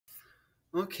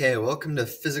Okay, welcome to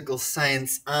Physical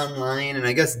Science Online, and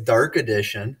I guess Dark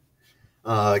Edition.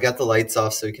 I got the lights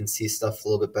off so we can see stuff a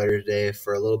little bit better today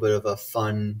for a little bit of a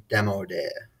fun demo day.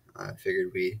 I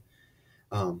figured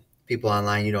people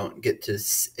online, you don't get to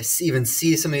even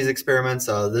see some of these experiments.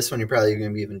 This one you're probably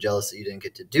going to be even jealous that you didn't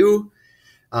get to do,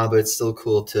 but it's still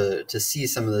cool to see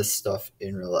some of this stuff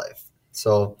in real life.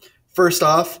 So first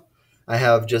off, I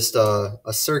have just a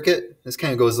circuit. This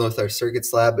kind of goes with our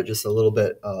circuits lab, but just a little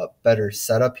bit better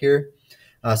setup here.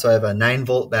 So I have a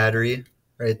 9-volt battery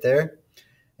right there,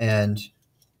 and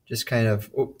just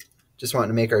just wanting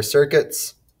to make our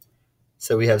circuits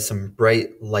so we have some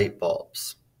bright light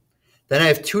bulbs. Then I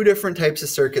have two different types of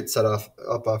circuits set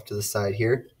up off to the side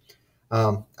here.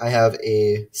 I have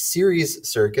a series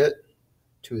circuit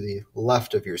to the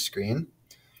left of your screen.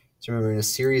 So remember, in a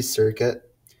series circuit,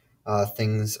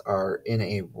 things are in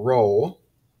a row,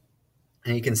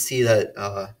 and you can see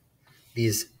that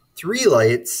these three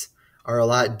lights are a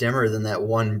lot dimmer than that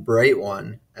one bright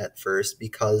one at first,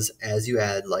 because as you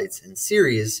add lights in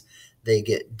series, they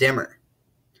get dimmer.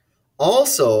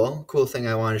 Also, cool thing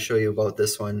I want to show you about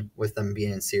this one with them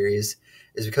being in series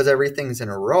is because everything's in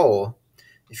a row,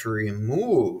 if you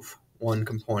remove one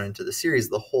component of the series,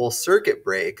 the whole circuit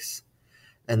breaks,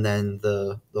 and then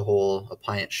the whole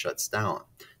appliance shuts down.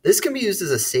 This can be used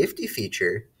as a safety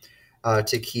feature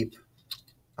to keep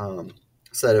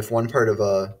so that if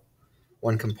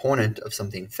one component of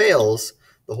something fails,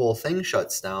 the whole thing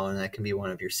shuts down, and that can be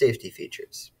one of your safety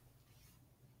features.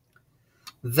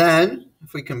 Then,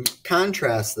 if we can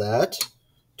contrast that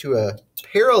to a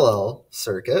parallel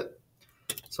circuit,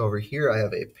 so over here I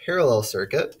have a parallel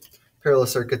circuit. Parallel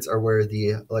circuits are where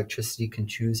the electricity can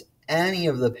choose any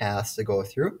of the paths to go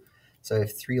through. So I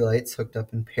have three lights hooked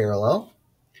up in parallel.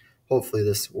 Hopefully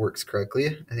this works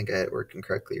correctly. I think I had it working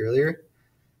correctly earlier.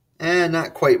 And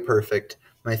not quite perfect.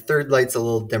 My third light's a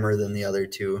little dimmer than the other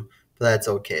two, but that's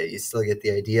okay. You still get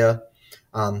the idea.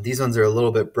 These ones are a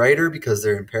little bit brighter because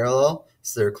they're in parallel,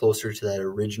 so they're closer to that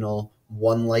original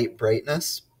one light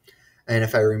brightness. And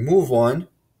if I remove one,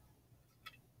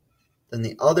 then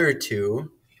the other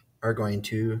two are going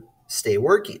to stay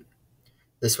working.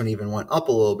 This one even went up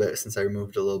a little bit since I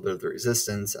removed a little bit of the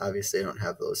resistance. Obviously, I don't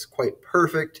have those quite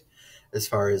perfect as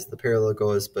far as the parallel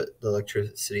goes, but the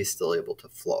electricity is still able to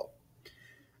flow.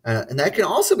 And that can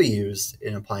also be used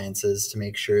in appliances to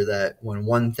make sure that when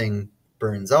one thing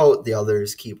burns out, the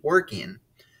others keep working.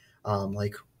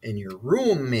 Like in your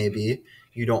room, maybe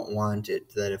you don't want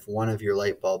it that if one of your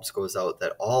light bulbs goes out,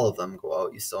 that all of them go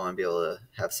out. You still want to be able to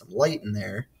have some light in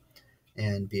there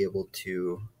and be able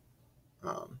to,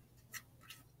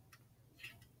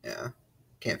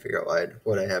 can't figure out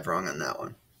what I have wrong on that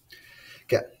one.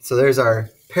 Okay, so there's our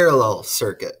parallel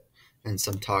circuit and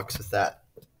some talks with that.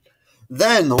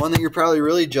 Then the one that you're probably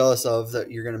really jealous of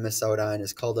that you're going to miss out on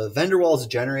is called a van der Waals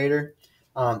generator.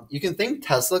 You can think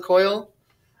Tesla coil.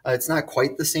 It's not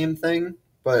quite the same thing,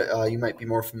 but you might be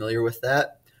more familiar with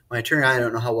that. When I turn it on, I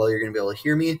don't know how well you're going to be able to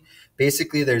hear me.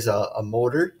 Basically, there's a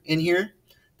motor in here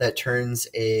that turns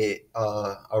a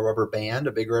rubber band,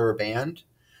 a big rubber band,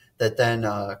 that then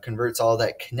converts all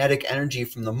that kinetic energy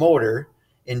from the motor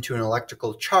into an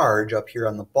electrical charge up here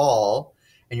on the ball,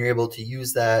 and you're able to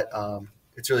use that.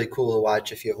 It's really cool to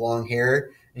watch if you have long hair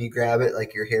and you grab it,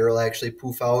 like your hair will actually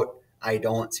poof out. I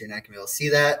don't, so you're not going to be able to see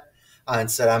that.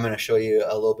 Instead, I'm going to show you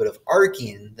a little bit of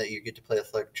arcing that you get to play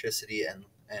with electricity and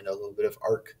a little bit of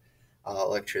arc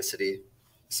electricity.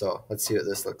 So let's see what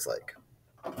this looks like.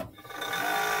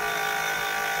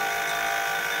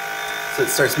 So it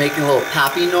starts making a little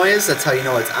popping noise. That's how you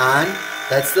know it's on.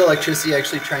 That's the electricity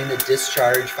actually trying to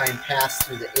discharge, pass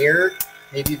through the air,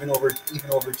 maybe even over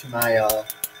to my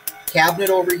cabinet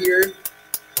over here.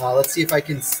 Let's see if I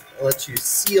can let you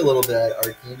see a little bit of that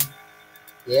arcing.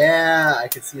 Yeah, I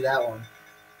could see that one.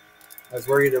 I was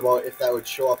worried about if that would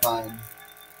show up on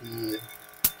the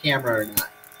camera or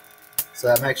not. So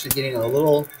I'm actually getting a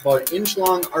little, about an inch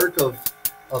long arc of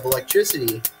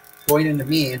electricity going into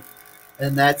me.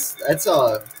 And I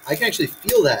can actually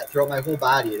feel that throughout my whole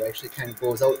body. It actually kind of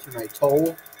goes out through my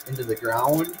toe into the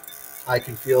ground. I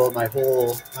can feel my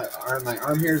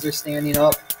arm hairs are standing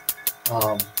up.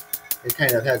 It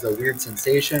kind of has a weird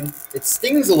sensation. It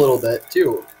stings a little bit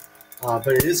too, but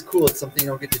it is cool. It's something you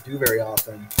don't get to do very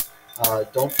often.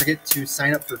 Don't forget to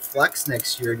sign up for Flex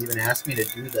next year and even ask me to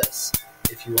do this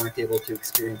if you weren't able to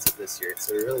experience it this year.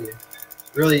 It's a really,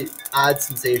 really odd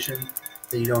sensation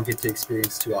that you don't get to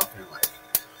experience too often in life.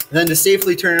 And then to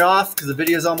safely turn it off, because the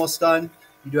video is almost done,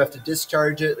 you do have to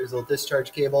discharge it. There's a little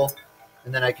discharge cable,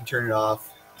 and then I can turn it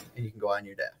off, and you can go on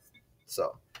your day.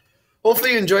 So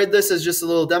hopefully you enjoyed this as just a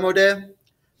little demo day.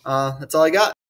 That's all I got.